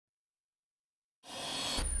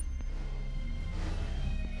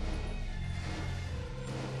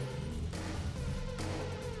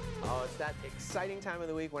It's that exciting time of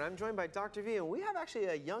the week when I'm joined by Dr. V, and we have actually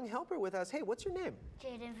a young helper with us. Hey, what's your name?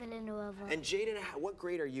 Jaden Villanueva. And Jaden, what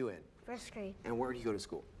grade are you in? First grade. And where do you go to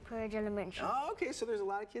school? Pearl Ridge Elementary. Oh, okay, so there's a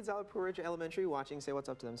lot of kids out at Pearl Ridge Elementary watching. Say what's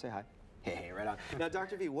up to them, say hi. Hey, right on. Now,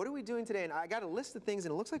 Dr. V, what are we doing today? And I got a list of things,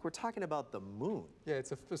 and it looks like we're talking about the moon. Yeah,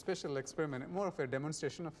 it's a special experiment, more of a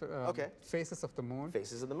demonstration of phases of the moon.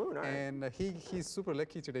 Phases of the moon, all right. And he's super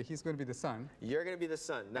lucky today. He's going to be the sun. You're going to be the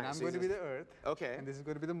sun. Nice. And I'm going to be the earth. Okay. And this is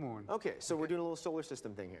going to be the moon. Okay, so we're doing a little solar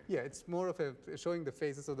system thing here. Yeah, it's more of a showing the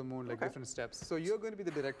phases of the moon, like different steps. So you're going to be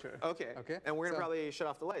the director. Okay. Okay. And we're going to probably shut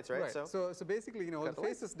off the lights, right? Right. So basically, you know, all the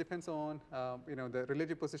phases depends on, you know, the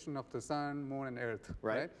relative position of the sun, moon, and earth.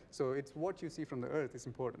 Right. So it's what you see from the earth is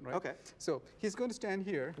important, right? Okay. So he's going to stand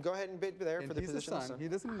here. Go ahead and bid there for the position of of the sun. He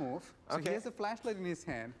doesn't move. So he has a flashlight in his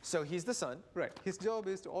hand. So he's the sun. Right. His job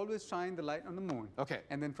is to always shine the light on the moon. Okay.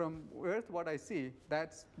 And then from Earth, what I see,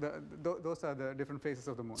 that's those are the different phases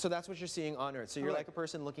of the moon. So that's what you're seeing on Earth. So you're like a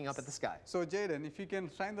person looking up at the sky. So Jaden, if you can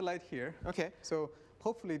shine the light here. Okay. So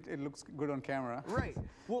hopefully it looks good on camera. Right.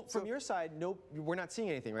 Well, from your side, nope, we're not seeing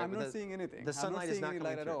anything, right? I'm not seeing anything. The sunlight is not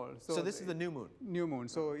coming at all. So this is the new moon. New moon.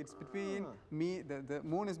 So it's between me. The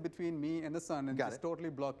moon is between me and the sun, and it's totally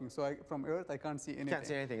blocking. So from Earth, I can't see anything. Can't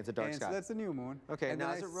see anything. It's a dark sky. So that's the new moon. Okay. And now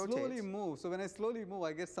then as it I rotates, slowly move. So when I slowly move,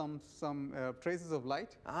 I get some traces of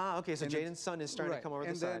light. Ah, okay. So Jaden's sun is starting to come over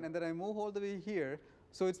the side. And then I move all the way here.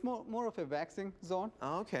 So it's more of a waxing zone.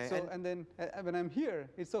 Okay. So and then when I'm here,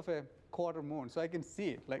 it's of a quarter moon, so I can see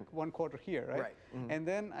it like 1/4 here, right? Right. Mm-hmm. And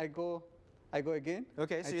then I go again.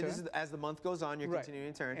 Okay, so this is as the month goes on, you're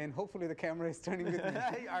continuing to turn. And hopefully the camera is turning with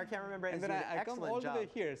me. Our cameraman Brandon's doing an excellent job. And then I come all the way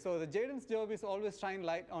here. So the Jaden's job is always shine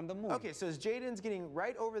light on the moon. Okay, so as Jaden's getting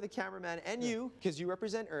right over the cameraman and you, because you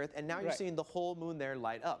represent Earth, and now you're seeing the whole moon there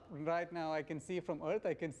light up. Right now I can see from Earth,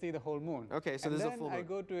 I can see the whole moon. Okay, so this is a full moon. I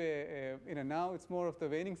go to you know, now it's more of the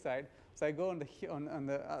waning side. So I go on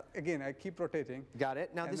the again, I keep rotating. Got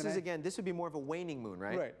it. Now this is again, this would be more of a waning moon,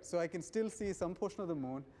 right? Right. So I can still see some portion of the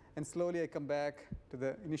moon, and slowly I come back to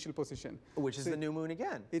the initial position. Which is the new moon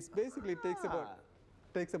again. It's basically takes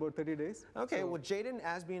about 30 days. Okay. So, well, Jaden,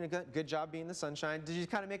 as being a good job being the sunshine, did you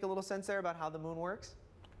kind of make a little sense there about how the moon works?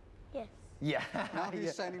 Yes. Yeah. Now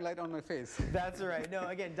he's shining light on my face. That's all right. No,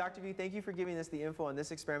 again, Dr. V, thank you for giving us the info on this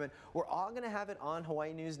experiment. We're all going to have it on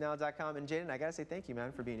HawaiiNewsNow.com. And Jaden, I got to say thank you,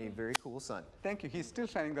 man, for being a very cool son. Thank you. He's still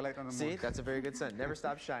shining the light on the moon. See, that's a very good son. Never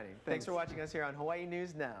stops shining. Thanks for watching us here on Hawaii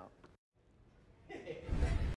News Now.